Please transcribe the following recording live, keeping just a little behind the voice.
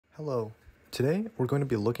Hello. Today, we're going to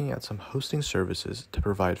be looking at some hosting services to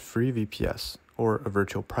provide free VPS, or a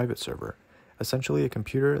virtual private server, essentially a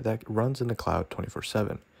computer that runs in the cloud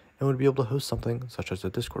 24/7 and would be able to host something such as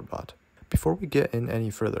a Discord bot. Before we get in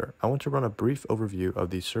any further, I want to run a brief overview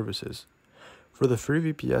of these services. For the free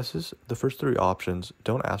VPSs, the first three options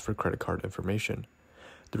don't ask for credit card information.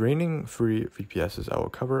 The remaining free VPSs I will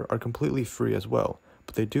cover are completely free as well,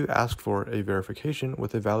 but they do ask for a verification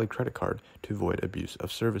with a valid credit card to avoid abuse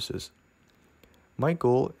of services. My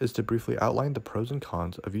goal is to briefly outline the pros and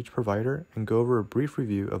cons of each provider and go over a brief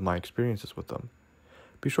review of my experiences with them.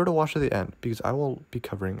 Be sure to watch to the end because I will be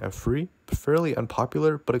covering a free, fairly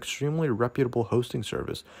unpopular, but extremely reputable hosting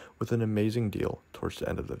service with an amazing deal towards the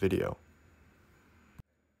end of the video.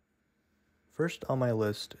 First on my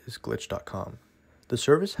list is Glitch.com. The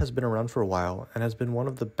service has been around for a while and has been one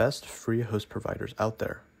of the best free host providers out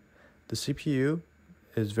there. The CPU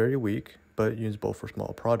is very weak, but usable for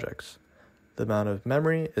small projects. The amount of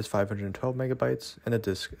memory is 512 megabytes and the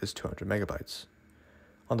disk is 200 megabytes.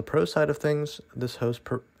 On the pro side of things, this host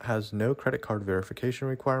has no credit card verification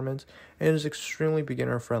requirements and is extremely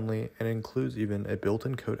beginner friendly and includes even a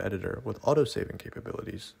built-in code editor with auto-saving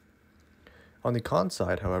capabilities. On the con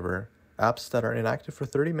side, however, apps that are inactive for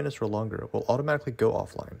 30 minutes or longer will automatically go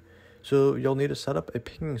offline, so you'll need to set up a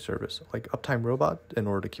pinging service like Uptime Robot in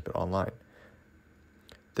order to keep it online.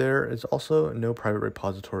 There is also no private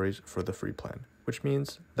repositories for the free plan, which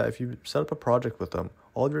means that if you set up a project with them,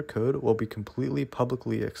 all of your code will be completely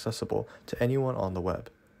publicly accessible to anyone on the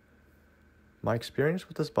web. My experience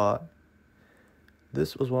with this bot,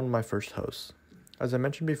 this was one of my first hosts. As I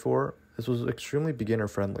mentioned before, this was extremely beginner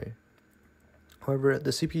friendly. However,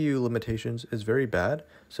 the CPU limitations is very bad,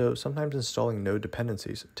 so sometimes installing node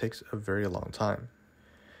dependencies takes a very long time.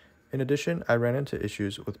 In addition, I ran into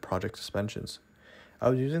issues with project suspensions. I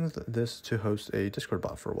was using this to host a Discord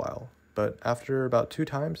bot for a while, but after about 2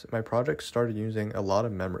 times, my project started using a lot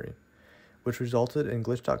of memory, which resulted in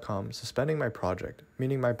Glitch.com suspending my project,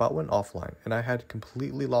 meaning my bot went offline and I had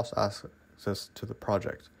completely lost access to the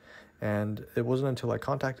project. And it wasn't until I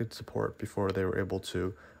contacted support before they were able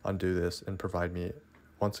to undo this and provide me,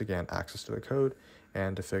 once again, access to the code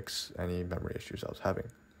and to fix any memory issues I was having.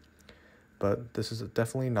 But this is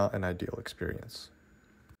definitely not an ideal experience.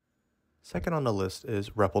 Second on the list is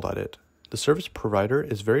Repl.it. The service provider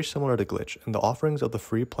is very similar to Glitch, and the offerings of the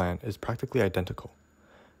free plan is practically identical.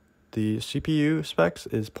 The CPU specs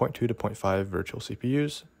is 0.2 to 0.5 virtual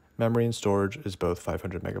CPUs. Memory and storage is both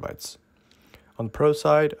 500 megabytes. On the pro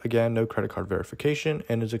side, again, no credit card verification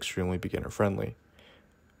and is extremely beginner friendly.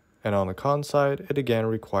 And on the con side, it again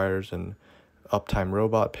requires an Uptime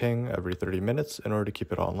Robot ping every 30 minutes in order to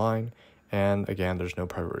keep it online, and again, there's no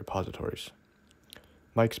private repositories.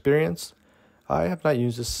 My experience, I have not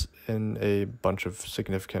used this in a bunch of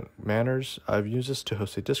significant manners. I've used this to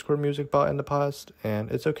host a Discord music bot in the past,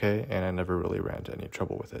 and it's okay, and I never really ran into any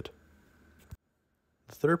trouble with it.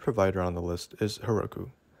 The third provider on the list is Heroku.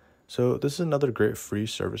 So this is another great free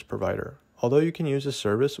service provider. Although you can use this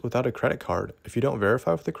service without a credit card, if you don't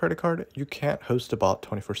verify with a credit card, you can't host a bot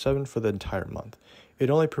 24/7 for the entire month. It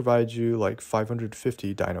only provides you like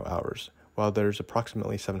 550 dyno hours, while there's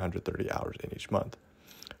approximately 730 hours in each month.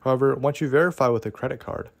 However, once you verify with a credit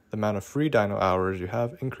card, the amount of free dyno hours you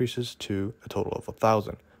have increases to a total of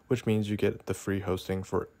 1,000, which means you get the free hosting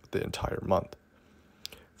for the entire month.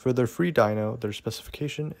 For their free dyno, their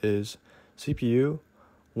specification is CPU,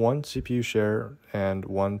 1 CPU share, and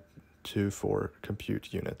 1 to 4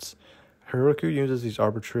 compute units. Heroku uses these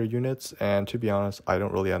arbitrary units, and to be honest, I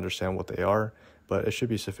don't really understand what they are, but it should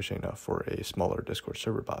be sufficient enough for a smaller Discord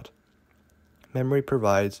server bot. Memory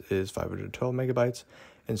provides is 512 megabytes,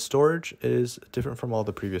 and storage is different from all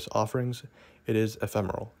the previous offerings. It is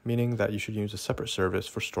ephemeral, meaning that you should use a separate service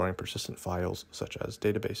for storing persistent files such as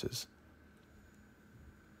databases.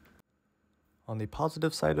 On the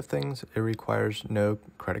positive side of things, it requires no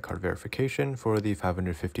credit card verification for the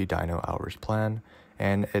 550 dyno hours plan,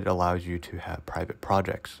 and it allows you to have private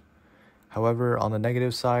projects. However, on the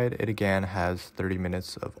negative side, it again has 30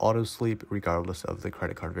 minutes of auto sleep regardless of the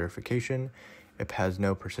credit card verification. It has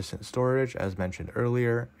no persistent storage, as mentioned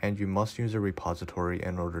earlier, and you must use a repository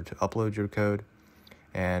in order to upload your code,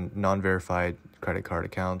 and non-verified credit card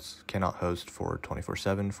accounts cannot host for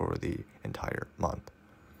 24/7 for the entire month.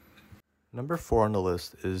 Number 4 on the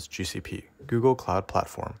list is GCP, Google Cloud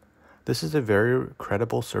Platform. This is a very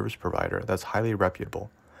credible service provider that's highly reputable,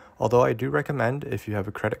 although I do recommend, if you have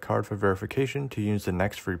a credit card for verification, to use the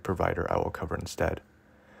next free provider I will cover instead.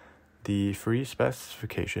 The free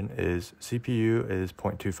specification is CPU is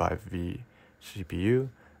 0.25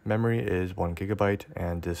 vCPU, memory is 1 gigabyte,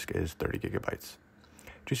 and disk is 30 gigabytes.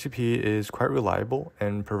 GCP is quite reliable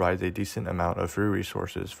and provides a decent amount of free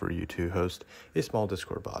resources for you to host a small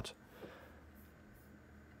Discord bot.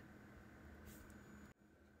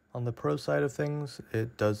 On the pro side of things,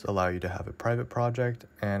 it does allow you to have a private project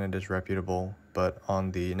and it is reputable, but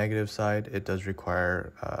on the negative side, it does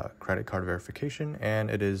require credit card verification and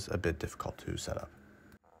it is a bit difficult to set up.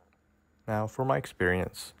 Now, for my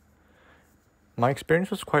experience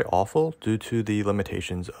was quite awful due to the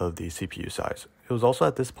limitations of the CPU size. It was also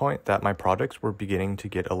at this point that my projects were beginning to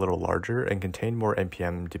get a little larger and contained more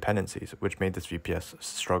NPM dependencies, which made this VPS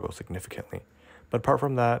struggle significantly. But apart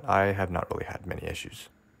from that, I have not really had many issues.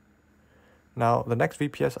 Now, the next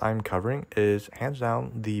VPS I'm covering is hands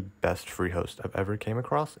down the best free host I've ever came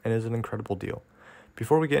across and is an incredible deal.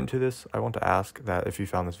 Before we get into this, I want to ask that if you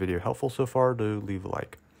found this video helpful so far, to leave a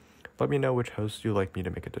like. Let me know which host you'd like me to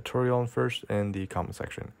make a tutorial on first in the comment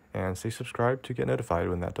section, and stay subscribed to get notified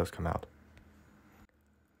when that does come out.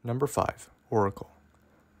 Number 5, Oracle.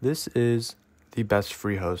 This is the best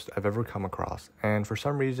free host I've ever come across, and for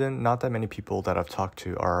some reason, not that many people that I've talked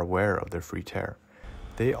to are aware of their free tier.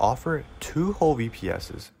 They offer 2 whole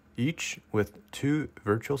VPSs, each with 2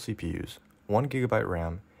 virtual CPUs, 1 GB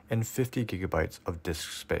RAM, and 50 GB of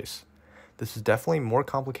disk space. This is definitely more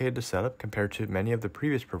complicated to set up compared to many of the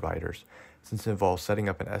previous providers, since it involves setting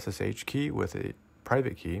up an SSH key with a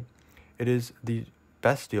private key. It is the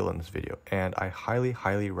best deal in this video, and I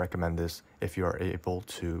highly recommend this if you are able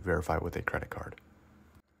to verify with a credit card.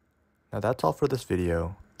 Now that's all for this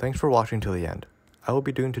video. Thanks for watching till the end. I will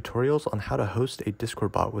be doing tutorials on how to host a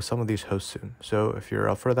Discord bot with some of these hosts soon, so if you're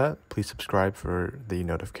up for that, please subscribe for the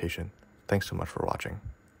notification. Thanks so much for watching.